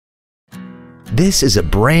This is a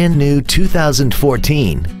brand new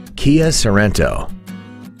 2014 Kia Sorento.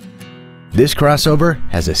 This crossover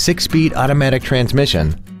has a 6-speed automatic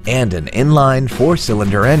transmission and an inline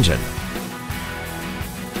 4-cylinder engine.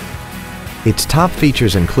 Its top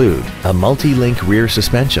features include a multi-link rear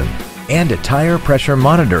suspension and a tire pressure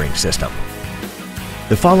monitoring system.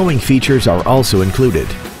 The following features are also included: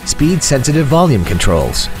 speed-sensitive volume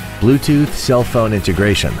controls, Bluetooth cell phone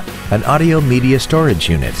integration, an audio media storage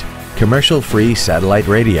unit, commercial-free satellite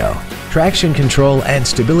radio, traction control and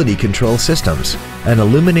stability control systems, an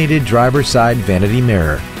illuminated driver's side vanity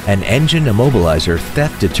mirror, an engine immobilizer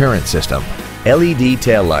theft deterrent system, LED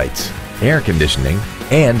taillights, air conditioning,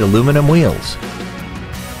 and aluminum wheels.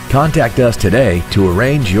 Contact us today to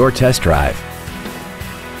arrange your test drive.